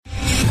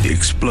the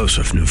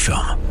explosive new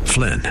film,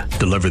 Flynn,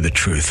 deliver the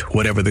truth,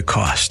 whatever the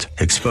cost,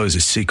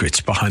 exposes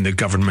secrets behind the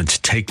government's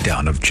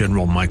takedown of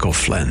General Michael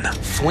Flynn.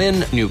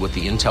 Flynn knew what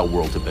the intel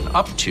world had been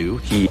up to.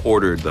 He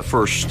ordered the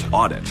first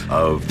audit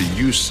of the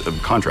use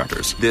of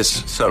contractors.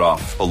 This set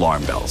off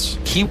alarm bells.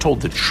 He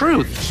told the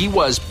truth. He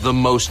was the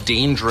most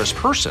dangerous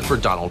person for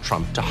Donald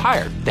Trump to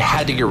hire. They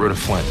had to get rid of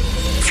Flynn.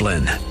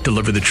 Flynn,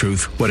 deliver the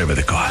truth, whatever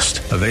the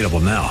cost. Available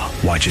now.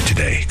 Watch it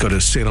today. Go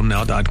to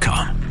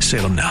salemnow.com.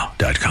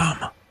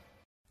 salemnow.com.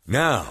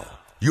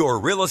 Now, your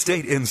Real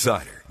Estate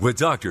Insider with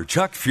Dr.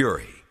 Chuck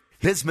Fury.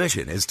 His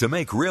mission is to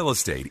make real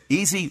estate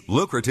easy,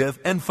 lucrative,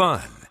 and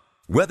fun.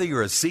 Whether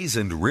you're a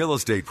seasoned real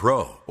estate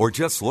pro or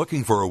just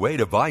looking for a way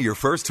to buy your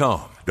first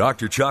home,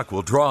 Dr. Chuck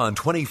will draw on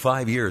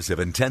 25 years of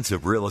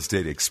intensive real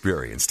estate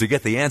experience to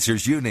get the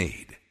answers you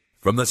need.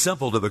 From the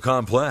simple to the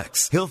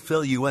complex, he'll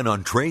fill you in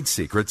on trade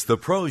secrets the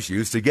pros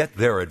use to get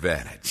their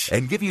advantage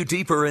and give you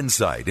deeper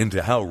insight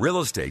into how real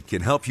estate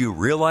can help you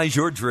realize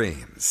your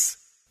dreams.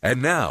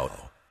 And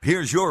now,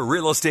 here's your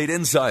Real Estate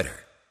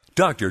Insider,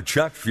 Dr.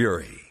 Chuck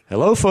Fury.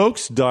 Hello,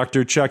 folks.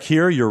 Dr. Chuck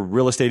here, your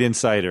Real Estate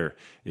Insider.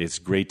 It's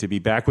great to be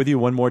back with you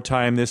one more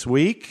time this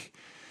week.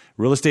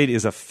 Real estate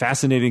is a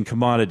fascinating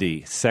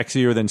commodity,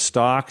 sexier than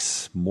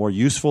stocks, more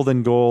useful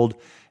than gold,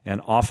 and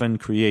often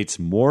creates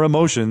more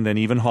emotion than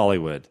even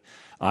Hollywood.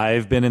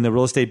 I've been in the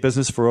real estate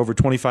business for over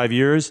 25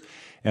 years,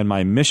 and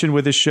my mission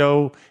with this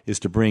show is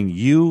to bring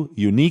you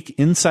unique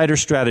insider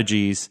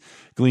strategies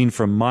gleaned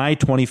from my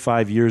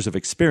 25 years of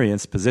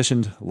experience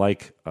positioned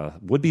like a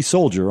would-be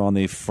soldier on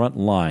the front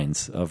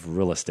lines of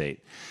real estate.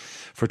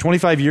 For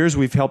 25 years,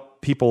 we've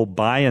helped people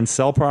buy and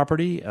sell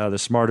property the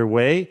smarter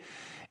way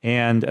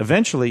and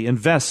eventually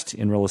invest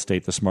in real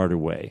estate the smarter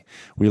way.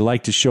 We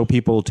like to show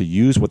people to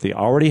use what they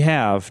already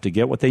have to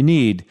get what they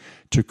need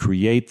to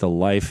create the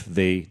life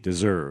they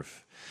deserve.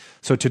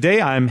 So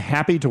today I'm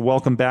happy to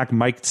welcome back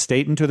Mike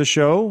Staten to the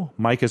show.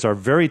 Mike is our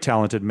very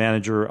talented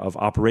manager of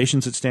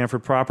operations at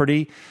Stanford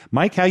Property.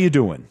 Mike, how you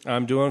doing?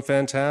 I'm doing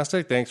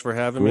fantastic. Thanks for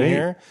having me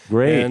here.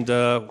 Great. And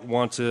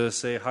want to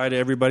say hi to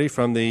everybody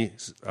from the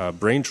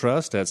Brain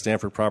Trust at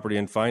Stanford Property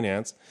and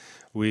Finance.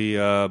 We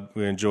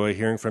enjoy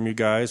hearing from you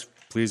guys.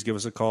 Please give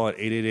us a call at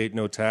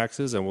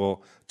 888-NO-TAXES, and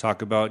we'll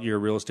talk about your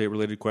real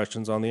estate-related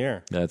questions on the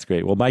air. That's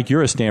great. Well, Mike,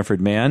 you're a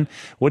Stanford man.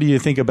 What do you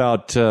think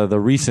about the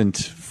recent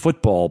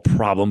football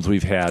problems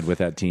we've had with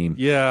that team?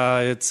 Yeah,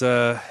 it's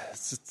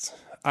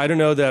I don't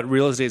know that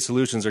Real Estate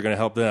Solutions are going to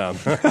help them.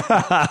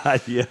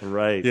 Yeah,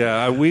 right.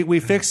 Yeah, we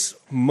fix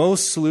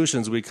most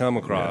solutions we come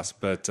across,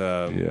 but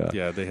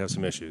they have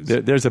some issues.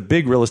 There's a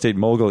big real estate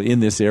mogul in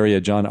this area,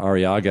 John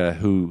Arriaga,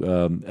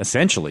 who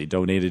essentially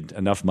donated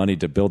enough money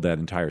to build that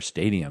entire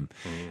stadium.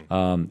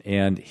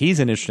 And he's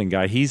an interesting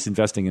guy. He's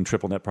investing in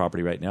triple net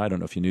property right now. I don't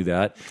know if you knew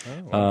that.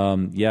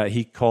 Oh, wow.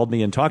 He called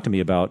me and talked to me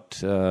about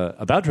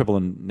triple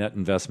net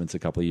investments a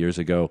couple of years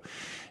ago.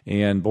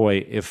 And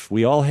boy, if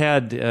we all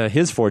had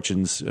his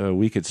fortunes,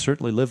 we could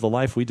certainly live the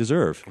life we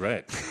deserve.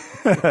 Right.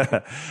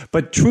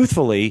 But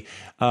truthfully,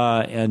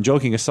 and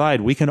joking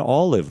aside, we can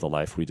all live the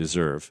life we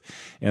deserve.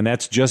 And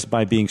that's just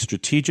by being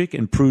strategic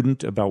and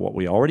prudent about what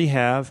we already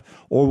have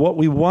or what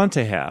we want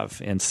to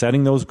have and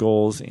setting those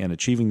goals and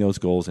achieving those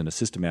goals in a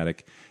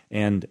systematic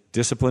and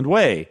disciplined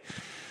way.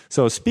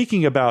 So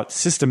speaking about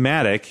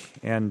systematic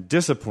and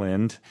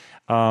disciplined,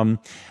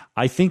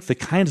 I think the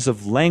kinds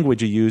of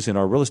language you use in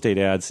our real estate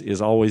ads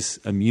is always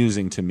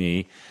amusing to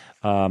me.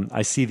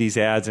 I see these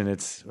ads and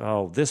it's,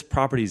 this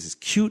property is as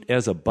cute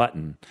as a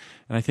button.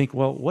 And I think,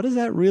 well, what does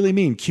that really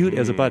mean, cute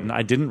as a button?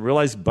 I didn't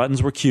realize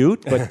buttons were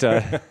cute,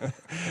 but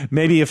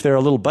maybe if they're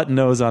a little button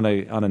nose on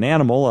an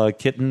animal, a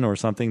kitten or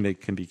something, they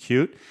can be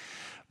cute.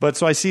 But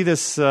so I see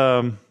this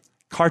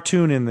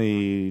cartoon in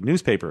the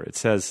newspaper. It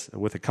says,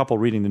 with a couple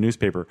reading the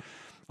newspaper,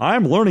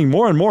 I'm learning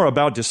more and more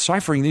about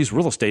deciphering these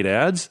real estate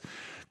ads.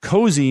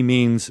 Cozy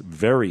means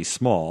very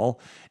small,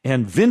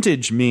 and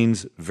vintage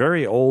means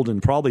very old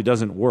and probably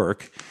doesn't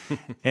work.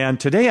 And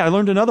today I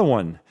learned another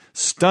one.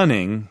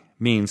 Stunning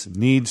means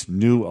needs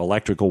new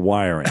electrical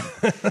wiring.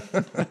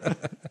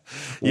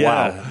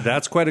 Yeah, Wow.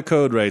 that's quite a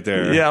code right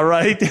there. Yeah,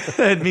 right?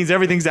 It means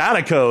everything's out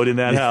of code in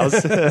that house.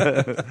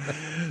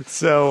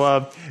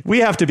 So we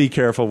have to be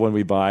careful when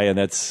we buy, and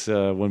that's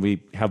when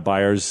we have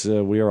buyers,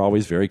 we are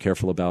always very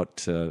careful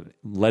about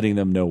letting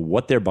them know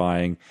what they're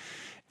buying.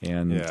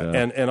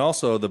 And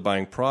also the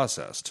buying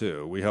process,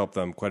 too. We help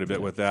them quite a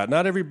bit with that.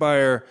 Not every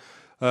buyer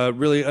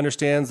really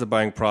understands the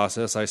buying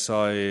process. I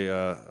saw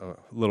a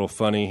little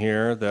funny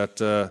here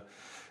that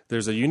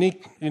there's a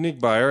unique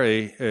buyer,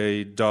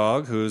 a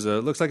dog who's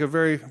looks like a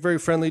very, very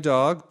friendly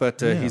dog,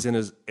 but he's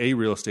in a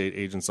real estate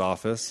agent's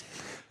office.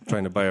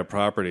 trying to buy a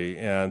property,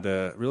 and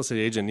the real estate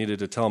agent needed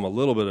to tell him a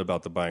little bit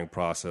about the buying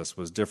process.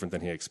 Was different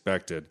than he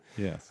expected.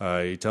 Yes.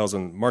 He tells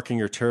him marking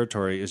your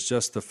territory is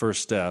just the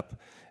first step.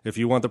 If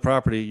you want the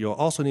property, you'll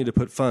also need to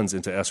put funds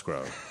into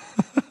escrow.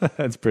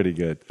 That's pretty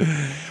good.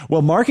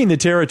 Well, marking the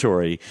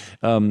territory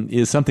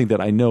is something that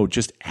I know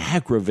just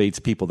aggravates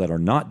people that are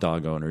not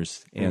dog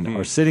owners and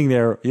are sitting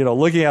there,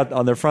 looking out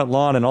on their front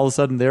lawn, and all of a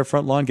sudden their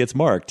front lawn gets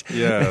marked.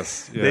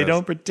 Yes. They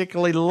don't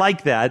particularly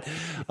like that.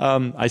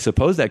 I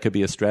suppose that could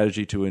be a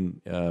strategy to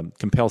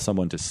compel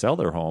someone to sell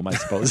their home, I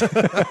suppose.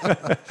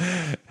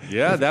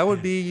 Yeah, that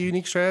would be a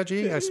unique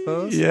strategy, I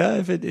suppose.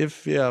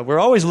 Yeah, we're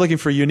always looking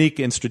for unique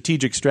and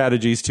strategic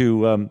strategies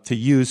to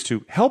use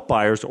to help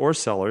buyers or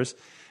sellers.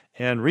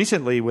 And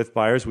recently with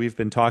buyers, we've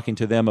been talking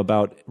to them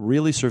about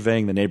really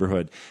surveying the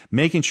neighborhood,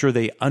 making sure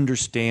they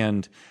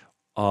understand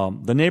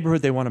the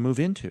neighborhood they want to move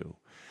into.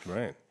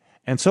 Right.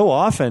 And so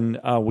often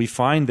we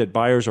find that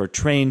buyers are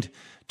trained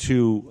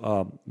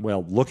to,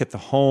 look at the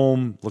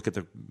home, look at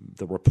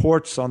the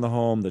reports on the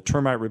home, the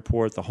termite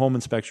report, the home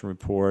inspection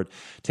report,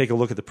 take a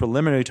look at the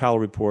preliminary title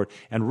report,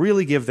 and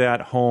really give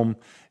that home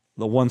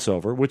the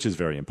once-over, which is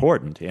very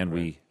important, and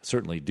we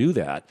certainly do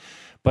that.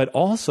 But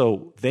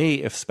also,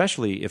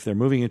 especially if they're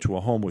moving into a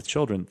home with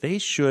children, they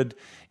should,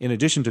 in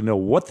addition to know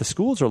what the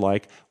schools are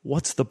like,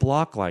 what's the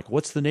block like?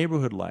 What's the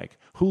neighborhood like?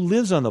 Who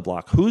lives on the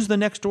block? Who's the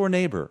next door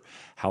neighbor?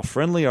 How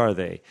friendly are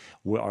they?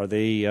 Are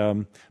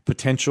they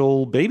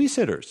potential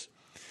babysitters?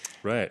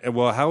 Right. And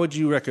well, how would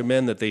you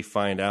recommend that they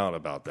find out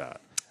about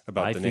that,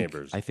 about the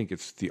neighbors? I think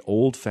it's the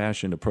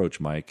old-fashioned approach,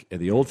 Mike,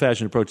 the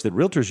old-fashioned approach that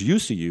realtors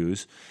used to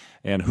use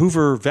and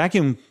Hoover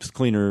vacuum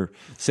cleaner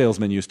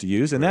salesmen used to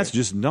use, and that's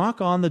just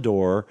knock on the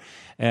door,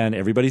 and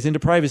everybody's into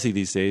privacy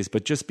these days,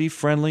 but just be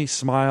friendly,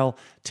 smile,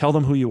 tell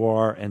them who you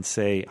are, and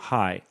say,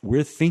 hi,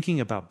 we're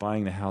thinking about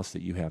buying the house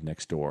that you have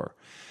next door.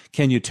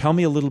 Can you tell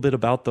me a little bit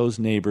about those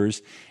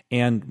neighbors?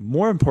 And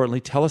more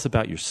importantly, tell us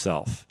about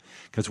yourself,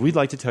 because we'd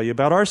like to tell you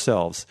about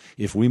ourselves.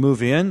 If we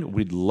move in,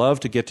 we'd love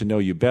to get to know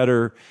you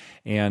better,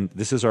 and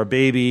this is our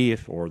baby,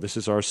 or this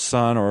is our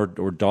son or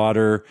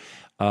daughter.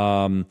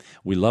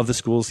 We love the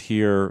schools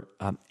here.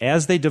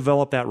 As they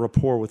develop that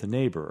rapport with a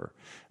neighbor,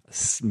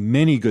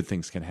 many good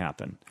things can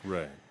happen.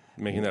 Right.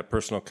 Making that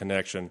personal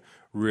connection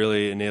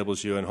really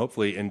enables you and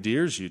hopefully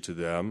endears you to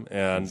them,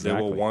 and they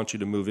will want you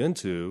to move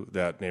into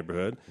that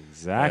neighborhood.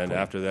 Exactly. And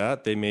after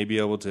that, they may be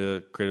able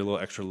to create a little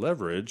extra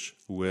leverage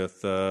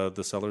with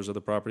the sellers of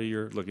the property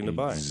you're looking to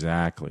buy.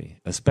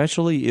 Exactly.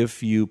 Especially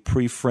if you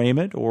pre-frame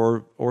it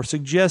or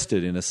suggest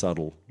it in a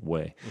subtle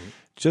way. Mm-hmm.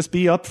 Just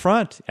be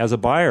upfront as a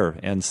buyer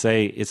and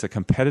say, it's a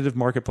competitive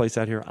marketplace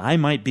out here. I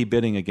might be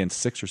bidding against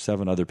 6 or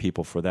 7 other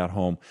people for that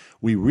home.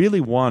 We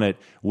really want it.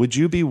 Would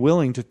you be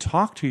willing to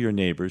talk to your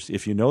neighbors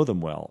if you know them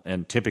well?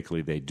 And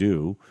typically they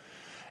do.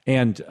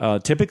 And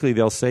typically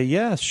they'll say,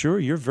 yeah, sure,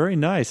 you're very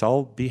nice.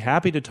 I'll be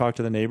happy to talk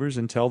to the neighbors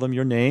and tell them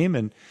your name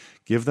and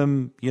give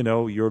them,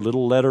 your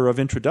little letter of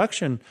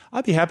introduction.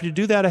 I'd be happy to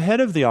do that ahead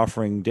of the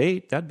offering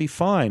date. That'd be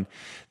fine.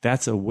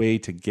 That's a way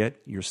to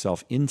get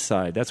yourself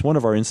inside. That's one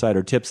of our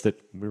insider tips that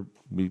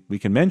we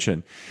can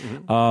mention.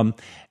 Mm-hmm.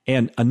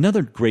 And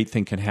another great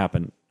thing can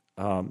happen.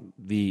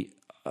 The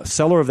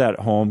seller of that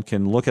home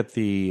can look at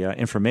the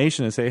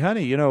information and say,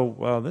 honey,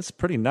 that's a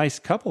pretty nice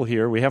couple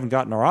here. We haven't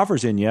gotten our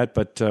offers in yet,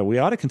 but we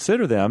ought to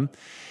consider them.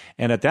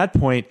 And at that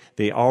point,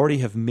 they already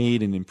have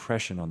made an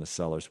impression on the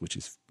sellers, which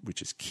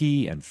is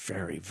key and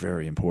very,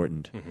 very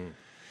important. Mm-hmm.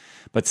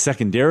 But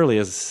secondarily,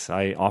 as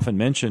I often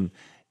mention,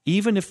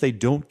 even if they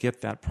don't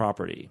get that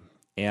property,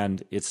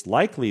 and it's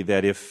likely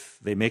that if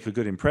they make a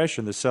good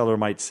impression, the seller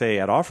might say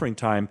at offering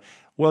time,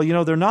 well,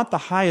 they're not the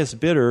highest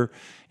bidder,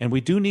 and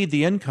we do need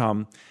the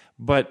income,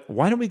 but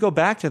why don't we go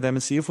back to them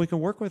and see if we can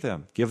work with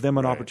them? Give them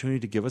an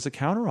opportunity to give us a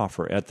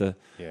counteroffer at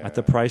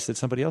the price that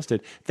somebody else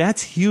did.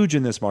 That's huge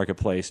in this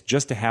marketplace,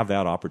 just to have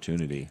that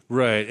opportunity.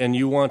 Right, and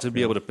you want to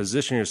be able to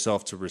position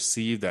yourself to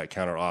receive that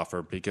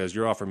counteroffer because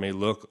your offer may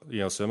look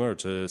similar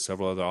to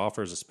several other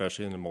offers,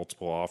 especially in a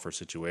multiple offer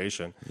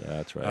situation. Yeah,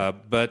 that's right.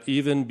 But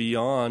even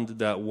beyond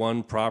that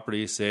one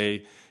property,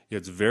 say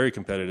it's very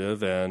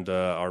competitive and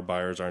our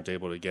buyers aren't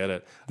able to get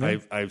it.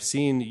 Mm-hmm. I've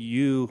seen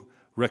you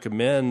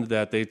recommend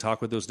that they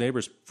talk with those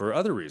neighbors for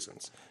other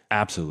reasons.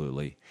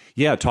 Absolutely.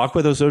 Yeah, talk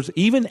with those.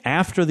 Even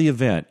after the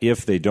event,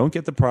 if they don't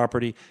get the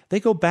property, they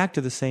go back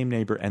to the same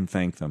neighbor and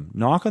thank them.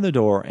 Knock on the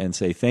door and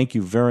say, thank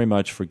you very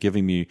much for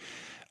giving me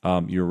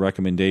your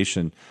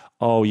recommendation.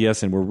 Oh,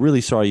 yes, and we're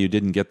really sorry you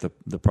didn't get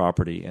the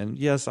property. And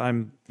yes,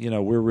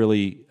 we're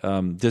really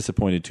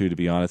disappointed too, to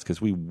be honest,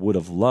 because we would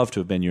have loved to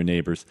have been your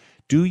neighbors.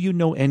 Do you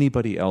know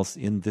anybody else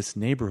in this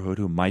neighborhood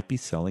who might be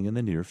selling in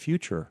the near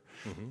future?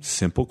 Mm-hmm.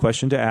 Simple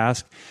question to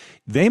ask.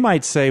 They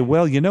might say,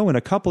 well, in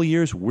a couple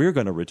years, we're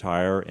going to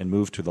retire and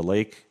move to the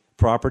lake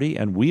property,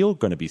 and we're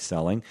going to be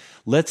selling.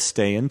 Let's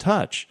stay in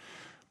touch.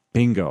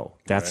 Bingo.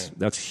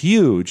 That's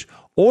huge.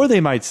 Or they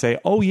might say,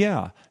 oh,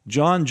 yeah,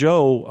 John,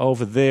 Joe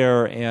over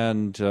there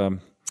and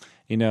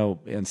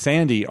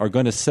Sandy are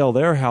going to sell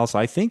their house,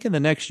 I think, in the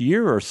next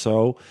year or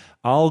so.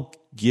 I'll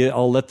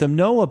let them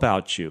know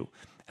about you.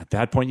 At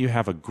that point, you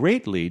have a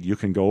great lead. You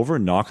can go over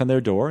and knock on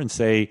their door and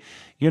say,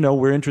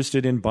 we're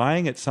interested in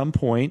buying at some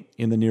point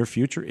in the near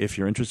future. If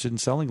you're interested in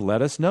selling,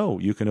 let us know.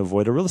 You can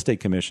avoid a real estate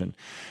commission.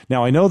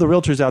 Now, I know the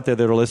realtors out there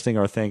that are listening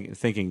are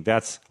thinking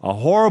that's a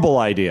horrible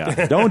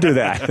idea. Don't do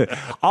that.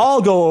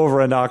 I'll go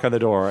over and knock on the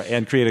door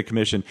and create a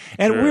commission.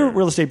 And Sure. we're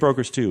real estate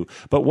brokers too.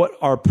 But what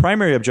our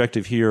primary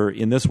objective here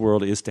in this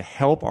world is to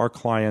help our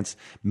clients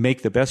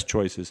make the best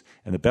choices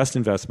and the best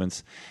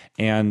investments.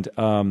 And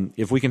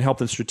if we can help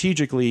them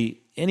strategically,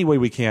 any way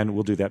we can,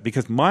 we'll do that.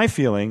 Because my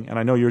feeling, and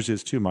I know yours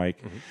is too, Mike,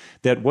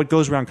 that what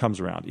goes around comes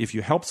around. If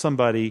you help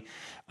somebody,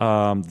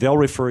 they'll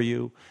refer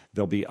you.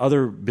 There'll be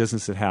other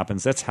business that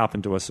happens. That's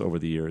happened to us over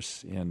the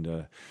years.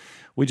 And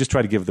we just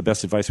try to give the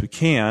best advice we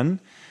can.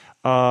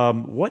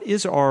 What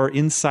is our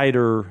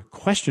insider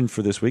question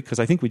for this week? Because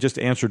I think we just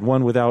answered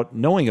one without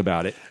knowing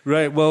about it.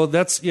 Right. Well,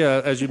 that's,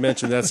 as you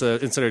mentioned, that's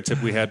an insider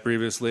tip we had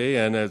previously,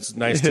 and it's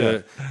nice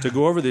to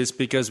go over this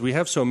because we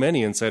have so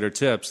many insider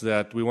tips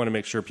that we want to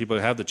make sure people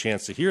have the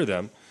chance to hear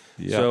them.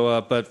 Yeah.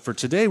 So, but for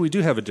today, we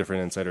do have a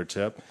different insider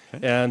tip,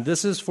 and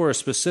this is for a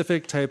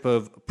specific type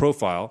of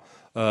profile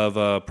of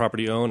a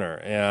property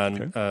owner.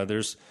 And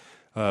there's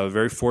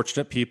very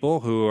fortunate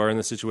people who are in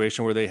the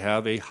situation where they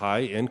have a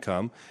high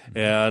income,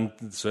 and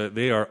so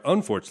they are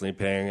unfortunately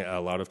paying a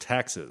lot of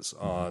taxes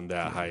on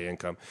that high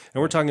income.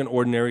 And we're talking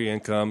ordinary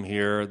income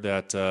here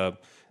that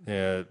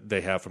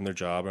they have from their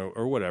job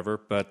or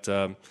whatever, but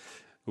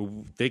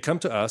they come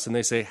to us and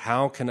they say,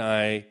 how can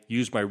I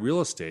use my real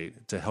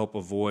estate to help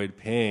avoid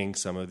paying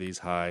some of these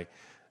high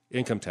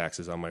income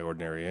taxes on my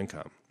ordinary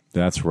income?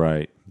 That's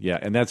right. Yeah,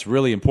 and that's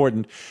really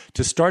important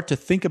to start to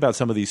think about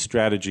some of these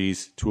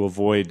strategies to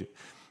avoid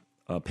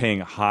paying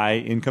high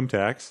income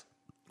tax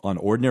on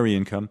ordinary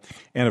income.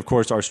 And, of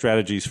course, our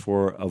strategies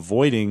for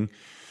avoiding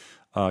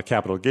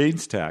capital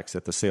gains tax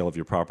at the sale of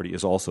your property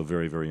is also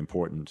very, very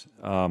important.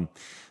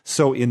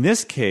 So in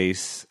this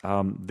case,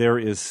 there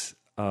is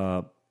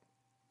a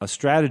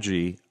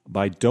strategy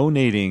by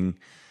donating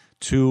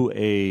to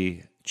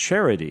a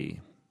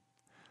charity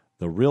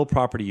the real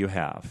property you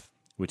have,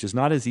 which is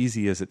not as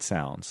easy as it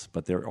sounds,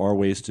 but there are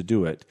ways to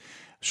do it.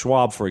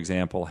 Schwab, for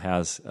example,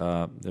 has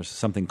there's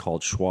something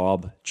called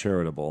Schwab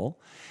Charitable,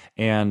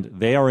 and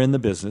they are in the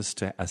business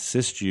to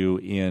assist you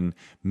in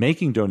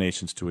making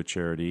donations to a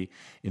charity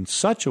in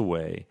such a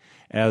way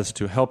as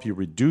to help you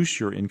reduce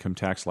your income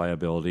tax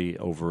liability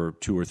over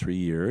 2 or 3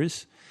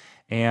 years,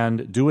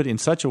 and do it in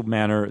such a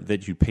manner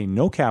that you pay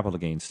no capital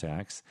gains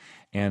tax.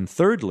 And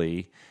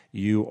thirdly,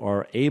 you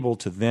are able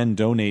to then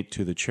donate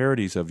to the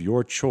charities of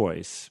your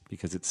choice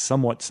because it's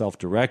somewhat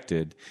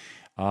self-directed,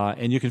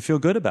 and you can feel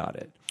good about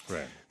it.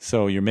 Right.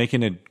 So you're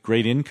making a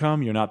great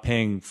income, you're not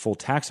paying full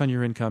tax on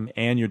your income,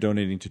 and you're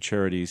donating to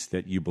charities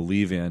that you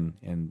believe in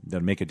and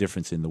that make a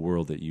difference in the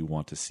world that you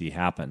want to see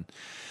happen.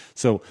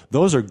 So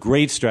those are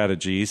great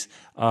strategies.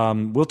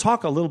 We'll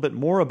talk a little bit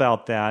more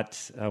about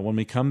that when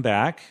we come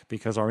back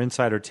because our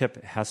insider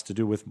tip has to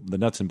do with the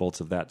nuts and bolts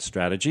of that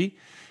strategy.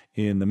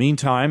 In the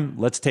meantime,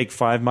 let's take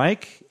 5,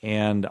 Mike,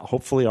 and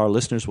hopefully our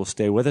listeners will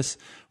stay with us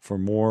for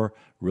more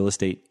real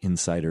estate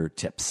insider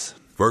tips.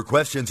 For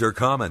questions or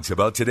comments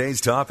about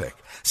today's topic,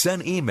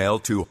 send email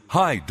to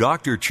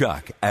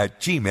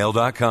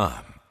hidrchuck@gmail.com.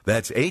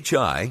 That's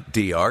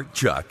HIDR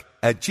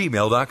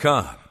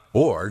Chuck@gmail.com.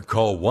 Or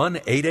call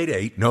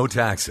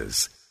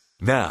 1-888-NO-TAXES.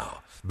 Now,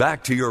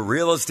 back to your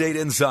Real Estate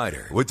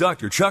Insider with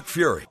Dr. Chuck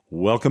Fury.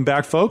 Welcome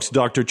back, folks.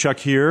 Dr. Chuck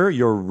here,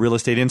 your Real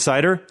Estate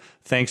Insider.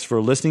 Thanks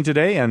for listening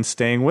today and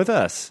staying with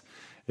us.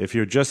 If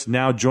you're just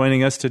now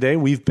joining us today,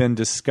 we've been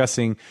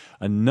discussing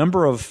a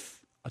number of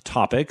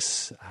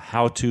topics,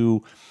 how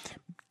to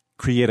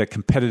create a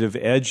competitive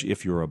edge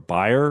if you're a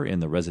buyer in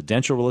the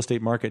residential real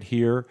estate market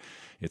here.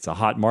 It's a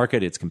hot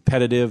market. It's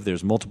competitive.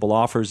 There's multiple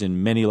offers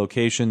in many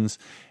locations,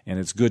 and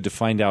it's good to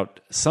find out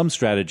some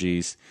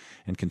strategies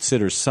and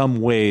consider some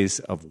ways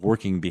of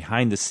working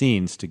behind the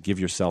scenes to give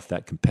yourself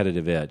that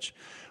competitive edge.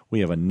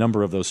 We have a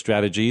number of those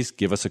strategies.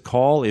 Give us a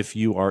call if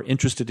you are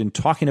interested in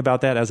talking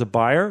about that as a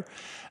buyer.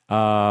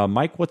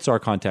 Mike, what's our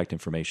contact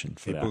information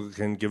for People that?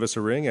 can give us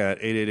a ring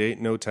at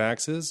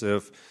 888-NO-TAXES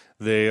if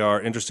they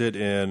are interested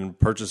in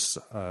purchase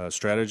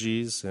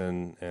strategies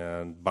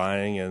and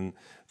buying in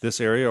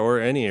this area or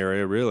any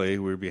area, really.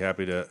 We'd be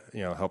happy to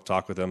help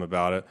talk with them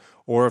about it.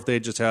 Or if they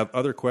just have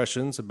other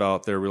questions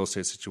about their real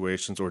estate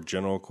situations or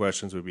general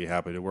questions, we'd be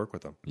happy to work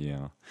with them.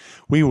 Yeah.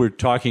 We were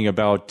talking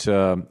about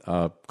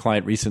a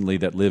client recently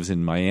that lives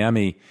in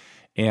Miami,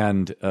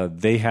 and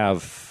they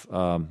have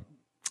a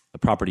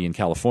property in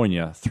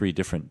California, 3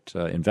 different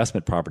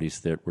investment properties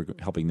that we're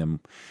helping them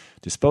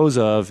dispose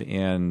of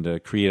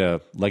and create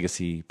a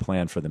legacy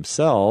plan for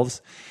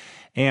themselves.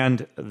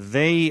 And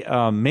they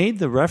made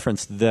the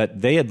reference that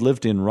they had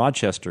lived in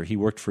Rochester. He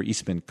worked for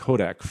Eastman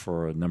Kodak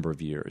for a number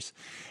of years.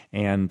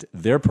 And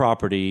their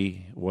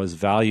property was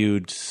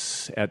valued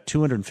at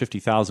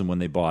 $250,000 when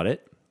they bought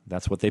it.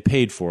 That's what they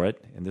paid for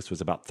it. And this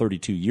was about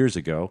 32 years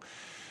ago.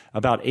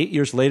 About 8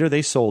 years later,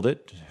 they sold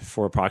it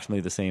for approximately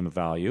the same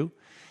value.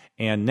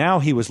 And now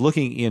he was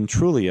looking in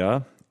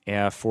Trulia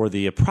for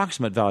the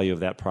approximate value of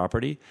that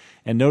property,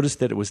 and noticed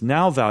that it was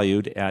now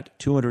valued at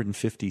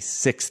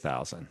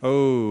 $256,000.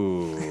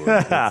 Oh,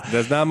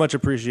 there's not much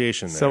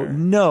appreciation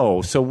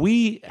there. So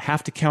we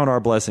have to count our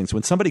blessings.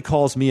 When somebody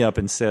calls me up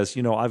and says,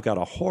 I've got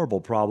a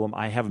horrible problem,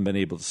 I haven't been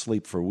able to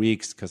sleep for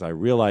weeks because I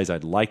realize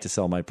I'd like to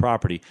sell my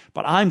property,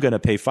 but I'm going to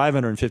pay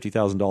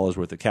 $550,000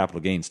 worth of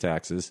capital gains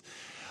taxes,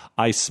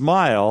 I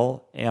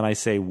smile and I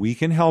say, we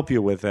can help you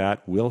with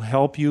that. We'll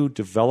help you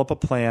develop a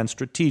plan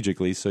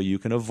strategically so you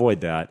can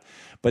avoid that.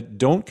 But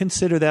don't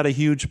consider that a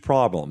huge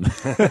problem.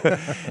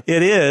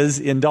 It is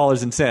in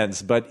dollars and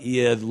cents, but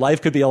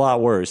life could be a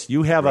lot worse.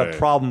 You have a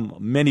problem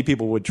many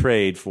people would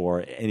trade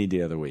for any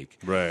day of the week.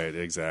 Right,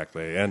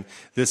 exactly. And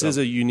this is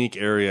a unique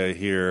area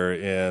here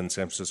in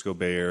San Francisco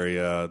Bay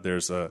Area.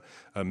 There's a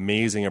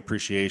amazing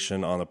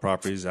appreciation on the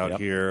properties out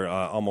here,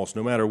 almost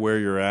no matter where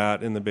you're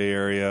at in the Bay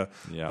Area,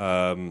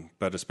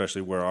 but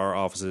especially where our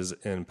office is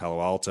in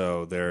Palo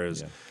Alto, there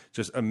is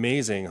just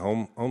amazing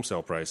home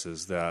sale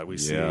prices that we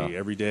see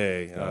every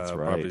day. That's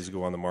right. Properties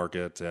go on the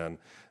market and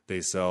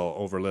they sell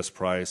over list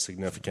price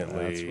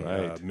significantly. That's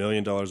right. $1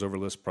 million over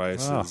list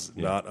price is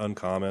not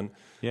uncommon.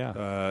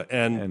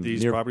 And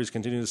these properties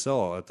continue to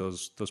sell at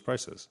those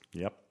prices.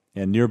 Yep.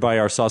 And nearby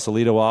our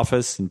Sausalito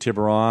office in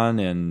Tiburon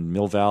and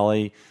Mill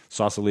Valley,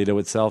 Sausalito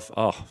itself,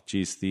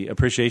 the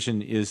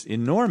appreciation is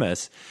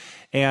enormous.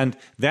 And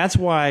that's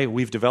why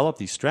we've developed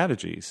these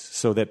strategies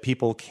so that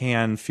people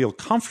can feel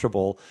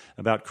comfortable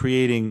about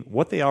creating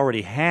what they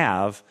already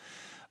have,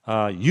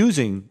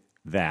 using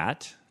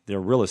that, their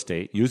real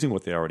estate, using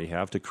what they already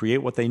have to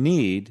create what they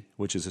need,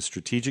 which is a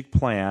strategic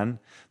plan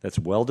that's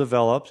well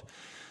developed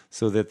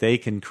so that they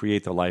can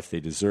create the life they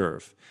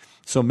deserve.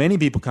 So many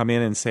people come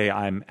in and say,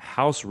 I'm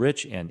house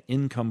rich and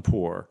income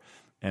poor,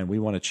 and we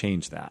want to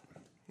change that.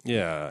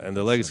 Yeah, and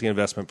the Legacy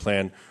Investment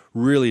Plan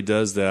really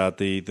does that.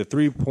 The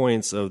 3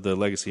 points of the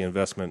Legacy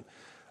Investment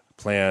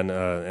Plan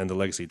and the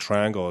Legacy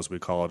Triangle, as we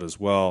call it as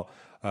well,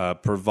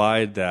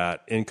 provide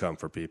that income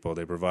for people.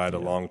 They provide a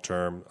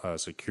long-term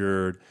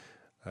secured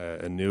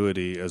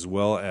annuity as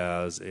well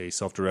as a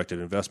self-directed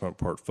investment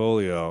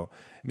portfolio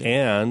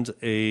and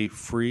a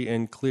free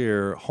and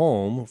clear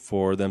home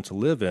for them to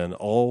live in,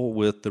 all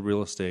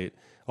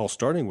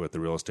starting with the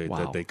real estate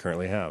that they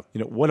currently have.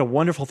 What a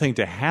wonderful thing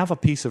to have a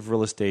piece of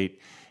real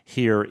estate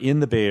here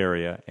in the Bay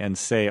Area and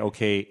say,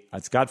 okay,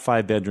 it's got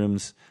 5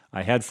 bedrooms,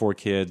 I had 4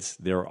 kids,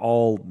 they're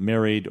all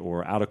married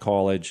or out of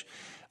college.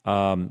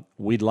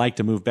 We'd like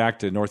to move back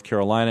to North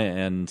Carolina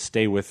and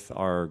stay with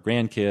our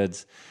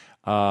grandkids.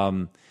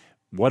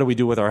 What do we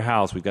do with our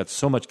house? We've got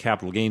so much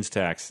capital gains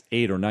tax,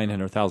 $800,000 or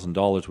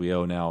 $900,000 we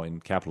owe now in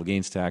capital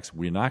gains tax.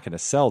 We're not going to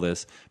sell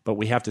this, but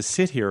we have to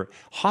sit here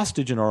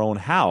hostage in our own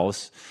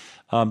house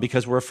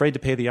because we're afraid to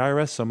pay the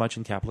IRS so much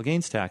in capital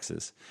gains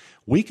taxes.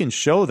 We can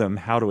show them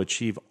how to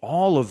achieve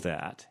all of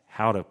that,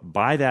 how to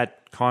buy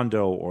that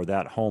condo or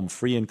that home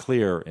free and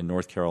clear in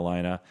North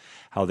Carolina,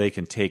 how they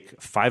can take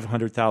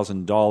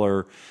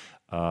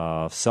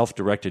 $500,000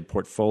 self-directed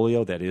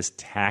portfolio that is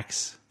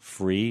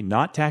tax-free,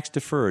 not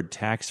tax-deferred,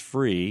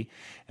 tax-free,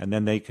 and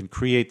then they can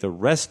create the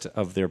rest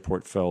of their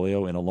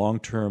portfolio in a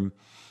long-term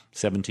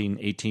 17,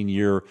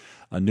 18-year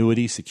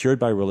annuity secured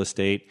by real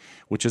estate,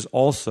 which is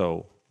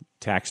also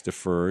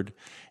tax-deferred,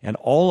 and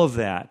all of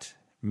that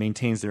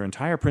maintains their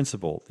entire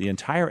principal. The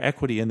entire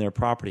equity in their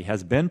property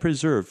has been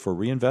preserved for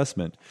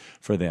reinvestment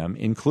for them,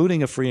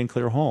 including a free and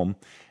clear home.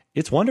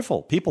 It's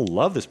wonderful. People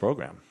love this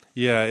program.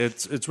 Yeah,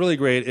 it's really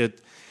great.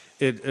 It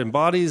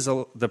embodies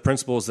the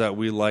principles that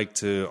we like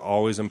to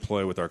always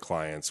employ with our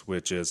clients,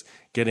 which is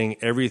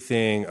getting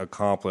everything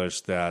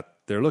accomplished that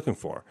they're looking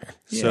for.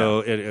 Yeah. So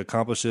it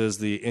accomplishes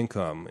the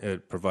income.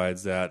 It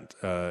provides that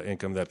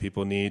income that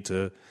people need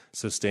to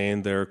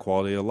sustain their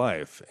quality of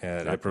life.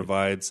 And It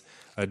provides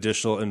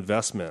additional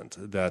investment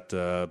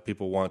that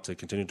people want to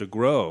continue to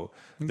grow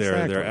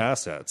their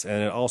assets.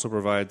 And it also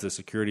provides the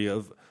security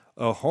of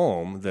a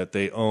home that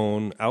they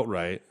own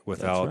outright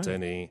without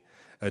any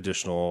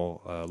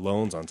additional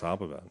loans on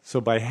top of it. So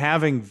by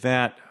having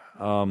that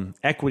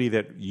equity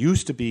that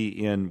used to be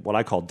in what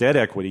I call debt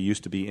equity,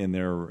 used to be in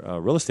their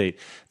real estate,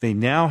 they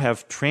now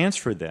have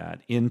transferred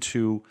that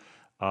into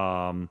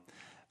an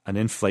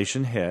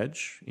inflation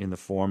hedge in the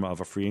form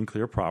of a free and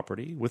clear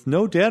property with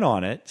no debt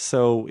on it.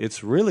 So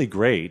it's really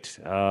great.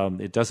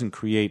 It doesn't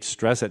create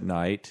stress at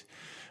night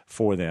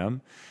for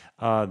them.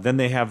 Then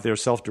they have their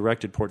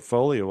self-directed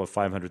portfolio of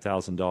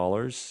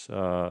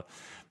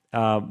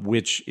 $500,000,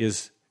 which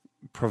is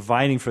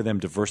providing for them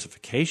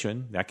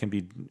diversification. That can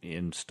be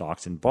in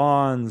stocks and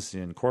bonds,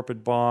 in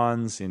corporate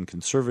bonds, in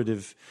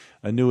conservative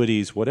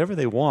annuities, whatever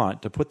they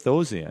want to put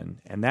those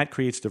in, and that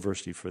creates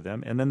diversity for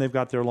them. And then they've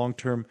got their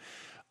long-term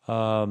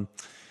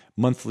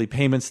monthly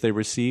payments they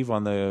receive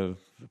on the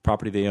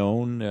property they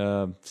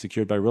own,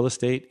 secured by real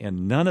estate,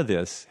 and none of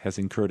this has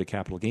incurred a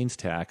capital gains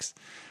tax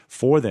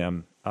for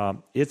them.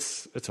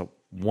 It's a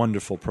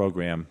wonderful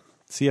program.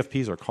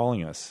 CFPs are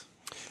calling us.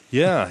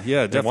 Yeah,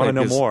 definitely. They want to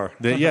know more.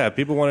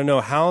 People want to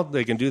know how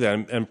they can do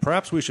that. And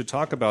perhaps we should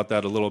talk about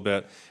that a little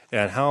bit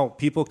and how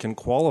people can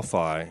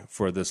qualify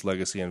for this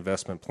legacy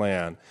investment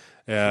plan.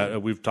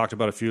 We've talked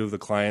about a few of the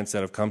clients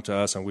that have come to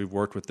us, and we've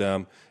worked with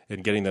them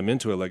in getting them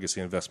into a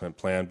legacy investment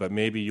plan. But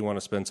maybe you want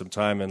to spend some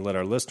time and let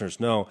our listeners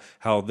know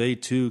how they,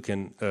 too,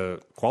 can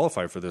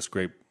qualify for this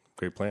great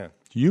plan.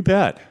 You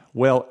bet.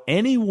 Well,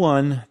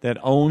 anyone that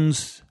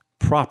owns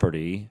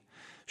property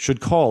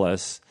should call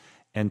us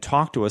and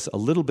talk to us a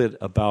little bit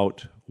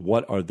about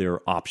what are their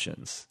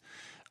options.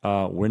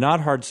 We're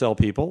not hard sell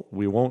people.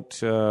 We won't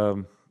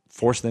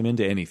force them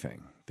into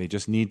anything. They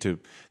just need to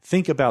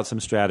think about some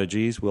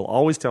strategies. We'll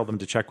always tell them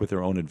to check with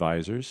their own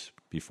advisors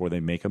before they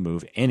make a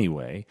move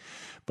anyway.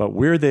 But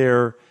we're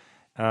there.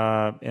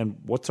 And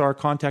what's our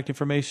contact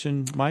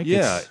information, Mike?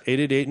 Yeah,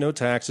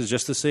 888-NO-TAXES,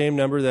 just the same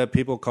number that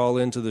people call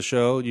into the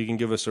show. You can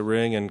give us a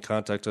ring and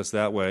contact us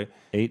that way.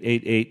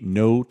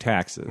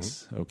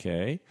 888-NO-TAXES,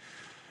 okay.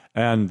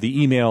 And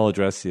the email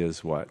address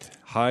is what?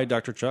 Hi,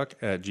 Dr. Chuck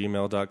at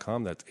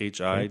gmail.com. That's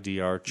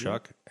HIDR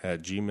Chuck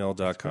at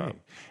gmail.com.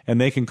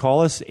 And they can call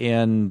us,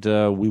 and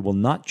we will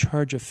not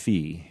charge a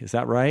fee. Is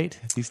that right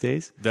these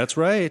days? That's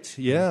right.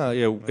 Yeah.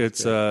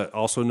 It's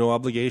also no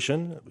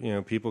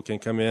obligation. People can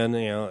come in,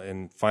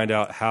 and find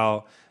out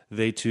how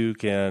they too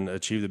can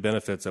achieve the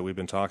benefits that we've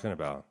been talking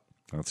about.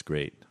 That's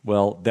great.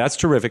 Well, that's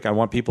terrific. I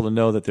want people to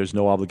know that there's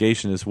no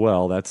obligation as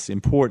well. That's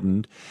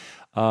important.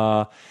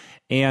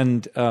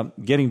 And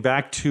getting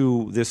back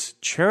to this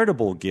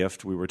charitable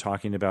gift we were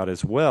talking about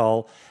as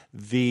well,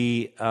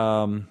 the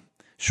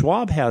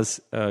Schwab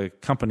has a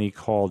company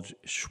called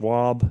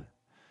Schwab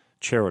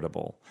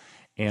Charitable.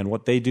 And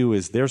what they do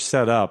is they're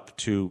set up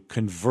to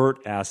convert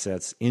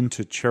assets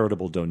into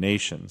charitable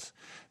donations.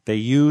 They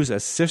use a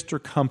sister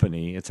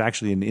company, it's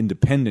actually an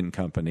independent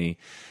company,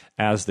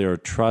 as their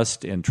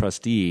trust and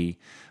trustee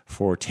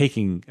for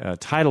taking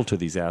title to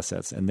these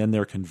assets, and then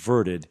they're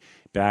converted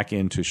back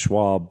into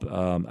Schwab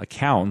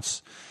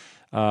accounts.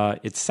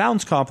 It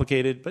sounds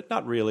complicated, but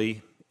not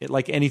really.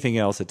 Like anything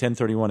else, a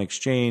 1031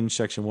 exchange,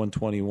 Section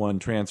 121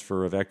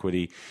 transfer of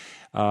equity,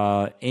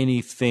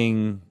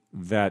 anything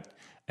that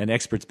an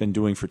expert's been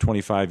doing for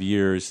 25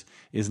 years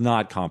is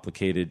not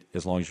complicated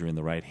as long as you're in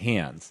the right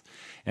hands.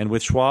 And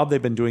with Schwab,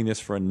 they've been doing this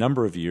for a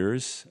number of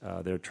years.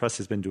 Their trust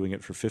has been doing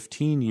it for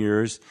 15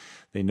 years.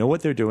 They know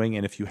what they're doing,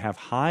 and if you have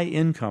high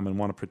income and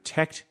want to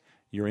protect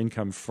your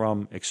income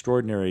from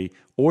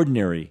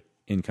ordinary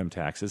income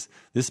taxes,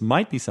 this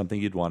might be something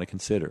you'd want to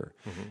consider.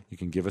 Mm-hmm. You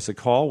can give us a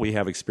call. We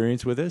have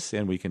experience with this,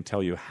 and we can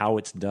tell you how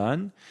it's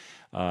done.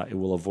 It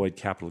will avoid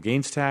capital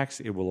gains tax.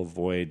 It will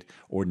avoid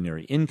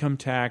ordinary income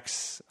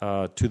tax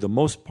for the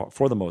most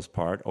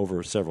part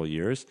over several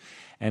years,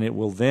 and it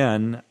will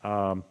then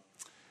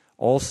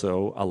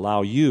also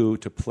allow you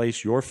to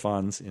place your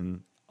funds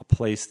in a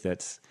place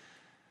that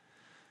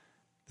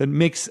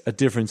makes a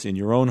difference in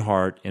your own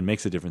heart and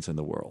makes a difference in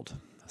the world.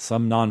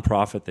 Some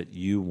nonprofit that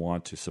you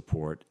want to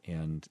support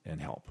and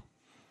help.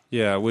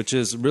 Yeah, which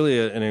is really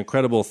an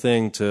incredible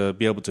thing to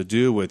be able to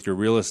do with your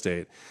real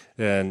estate,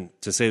 and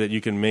to say that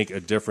you can make a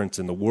difference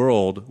in the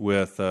world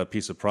with a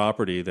piece of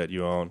property that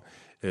you own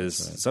is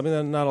something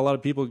that not a lot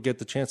of people get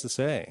the chance to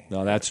say.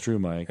 No, that's true,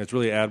 Mike. It's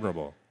really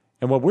admirable.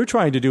 And what we're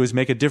trying to do is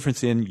make a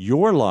difference in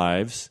your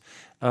lives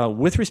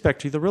with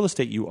respect to the real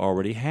estate you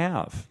already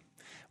have.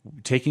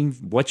 Taking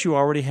what you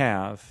already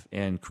have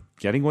and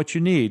getting what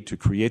you need to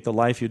create the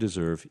life you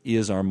deserve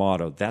is our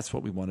motto. That's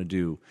what we want to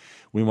do.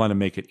 We want to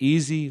make it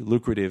easy,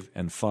 lucrative,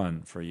 and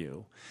fun for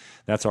you.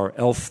 That's our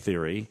ELF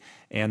theory.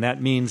 And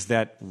that means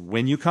that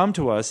when you come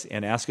to us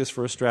and ask us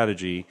for a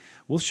strategy,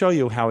 we'll show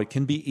you how it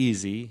can be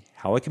easy,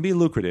 how it can be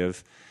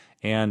lucrative,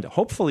 and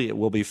hopefully it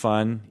will be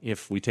fun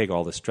if we take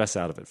all the stress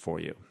out of it for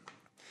you.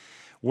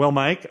 Well,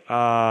 Mike,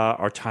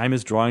 our time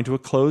is drawing to a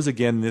close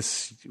again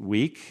this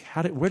week.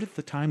 Where did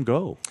the time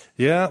go?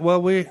 Yeah,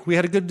 well, we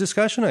had a good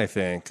discussion, I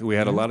think. We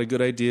had a lot of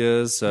good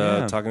ideas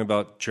talking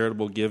about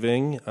charitable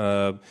giving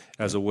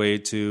as a way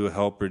to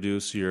help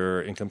reduce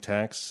your income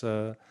tax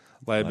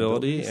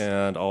liability,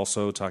 and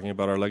also talking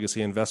about our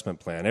legacy investment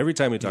plan. Every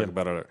time we talk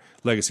about our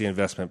legacy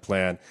investment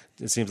plan,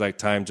 it seems like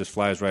time just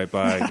flies right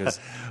by because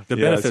the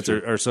benefits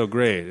are so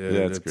great.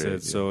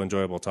 It's so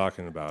enjoyable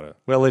talking about it.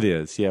 Well, it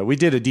is. Yeah, we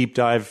did a deep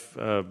dive.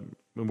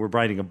 We're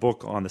writing a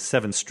book on the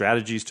 7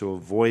 strategies to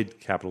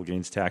avoid capital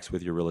gains tax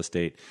with your real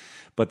estate.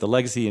 But the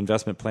legacy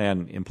investment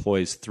plan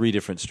employs 3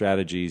 different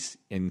strategies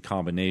in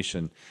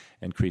combination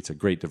and creates a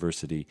great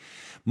diversity.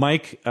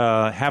 Mike,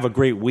 have a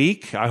great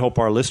week. I hope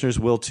our listeners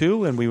will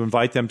too, and we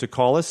invite them to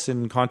call us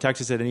and contact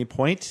us at any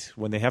point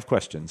when they have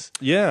questions.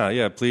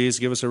 Yeah. Please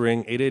give us a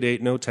ring,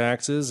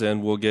 888-NO-TAXES,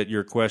 and we'll get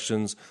your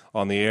questions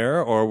on the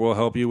air, or we'll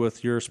help you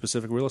with your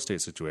specific real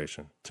estate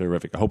situation.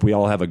 Terrific. I hope we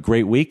all have a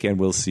great week, and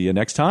we'll see you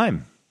next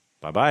time.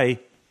 Bye-bye.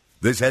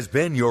 This has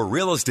been your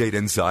Real Estate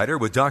Insider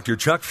with Dr.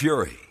 Chuck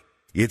Fury.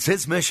 It's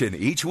his mission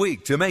each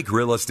week to make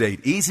real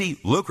estate easy,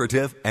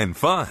 lucrative, and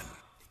fun.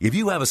 If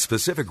you have a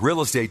specific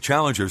real estate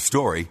challenge or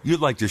story you'd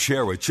like to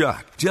share with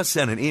Chuck, just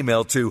send an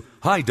email to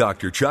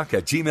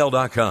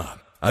hidrchuck@gmail.com.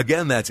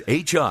 Again, that's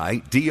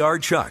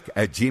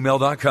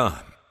HIDRChuck@gmail.com.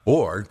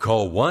 Or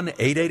call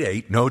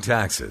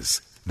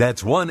 1-888-NO-TAXES.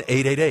 That's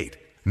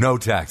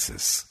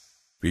 1-888-NO-TAXES.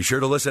 Be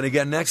sure to listen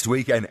again next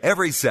week and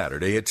every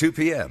Saturday at 2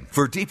 p.m.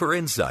 for deeper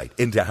insight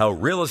into how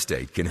real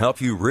estate can help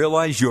you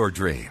realize your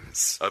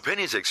dreams.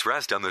 Opinions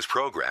expressed on this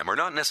program are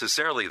not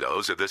necessarily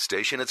those of this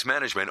station, its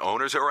management,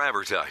 owners, or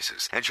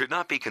advertisers, and should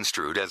not be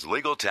construed as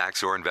legal,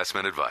 tax, or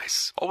investment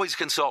advice. Always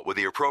consult with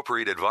the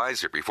appropriate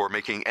advisor before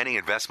making any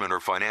investment or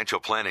financial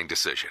planning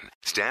decision.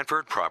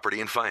 Stanford Property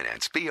and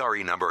Finance,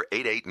 BRE number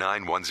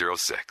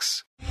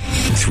 889106.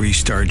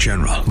 3-star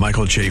General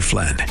Michael J.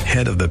 Flynn,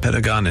 head of the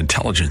Pentagon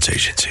Intelligence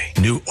Agency,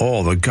 knew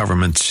all the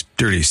government's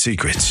dirty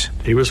secrets.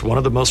 He was one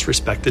of the most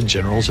respected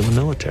generals in the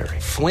military.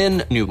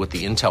 Flynn knew what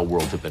the intel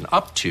world had been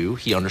up to.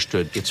 He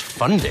understood its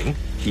funding.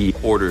 He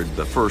ordered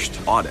the first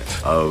audit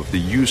of the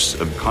use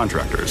of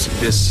contractors.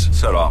 This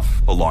set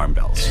off alarm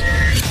bells.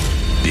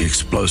 The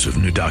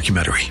explosive new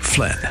documentary,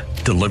 Flynn,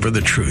 Deliver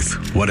the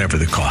Truth, Whatever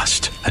the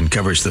Cost,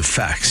 uncovers the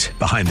facts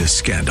behind this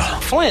scandal.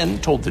 Flynn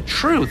told the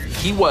truth.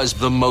 He was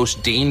the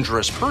most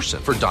dangerous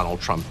person for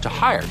Donald Trump to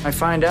hire. I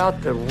find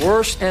out the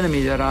worst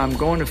enemy that I'm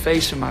going to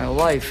face in my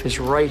life is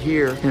right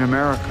here in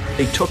America.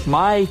 They took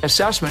my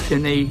assessment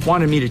and they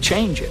wanted me to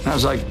change it. And I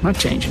was like, I'm not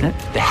changing it.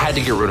 They had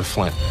to get rid of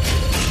Flynn.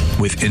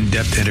 With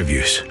in-depth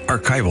interviews,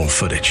 archival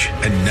footage,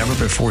 and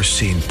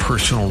never-before-seen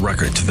personal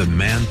records of the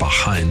man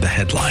behind the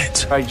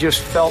headlines. I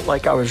just felt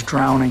like I was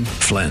drowning.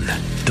 Flynn,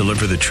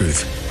 Deliver the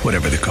Truth,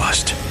 Whatever the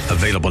Cost.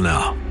 Available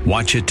now.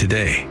 Watch it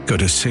today. Go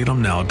to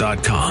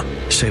salemnow.com.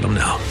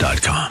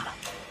 salemnow.com.